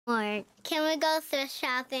Or can we go thrift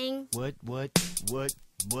shopping? What?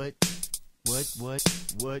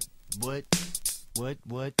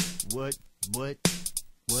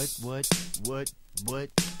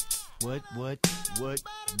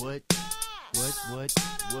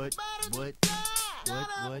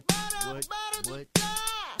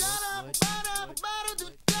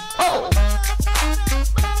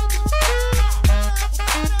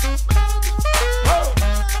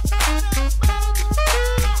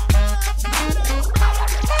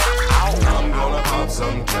 I'm gonna pop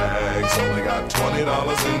some tags. Only got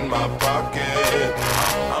 $20 in my pocket.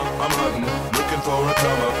 I'm hunting, looking for a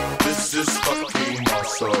come up. This is fucking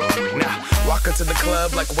awesome. Now, walk into the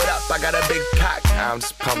club like, what up? I got a big cock. I'm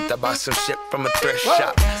just pumped. I bought some shit from a thrift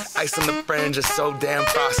shop. Ice on the fringe is so damn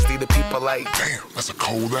frosty. The people like, Damn, that's a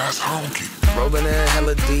cold ass honky. rolling in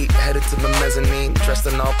hella deep, headed to the mezzanine. Dressed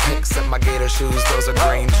in all pink, set my gator shoes. Those are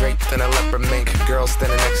green, draped in a leopard mink. Girl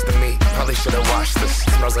standing next to me. Probably should've washed this.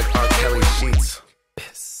 Smells like R. Kelly sheets.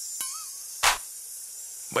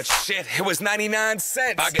 But shit, it was 99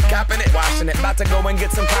 cents. I get copping it, washing it. About to go and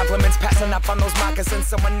get some compliments. Passing up on those moccasins.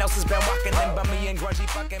 Someone else has been walking in, bummy and grungy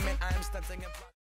fucking man. I am stunting and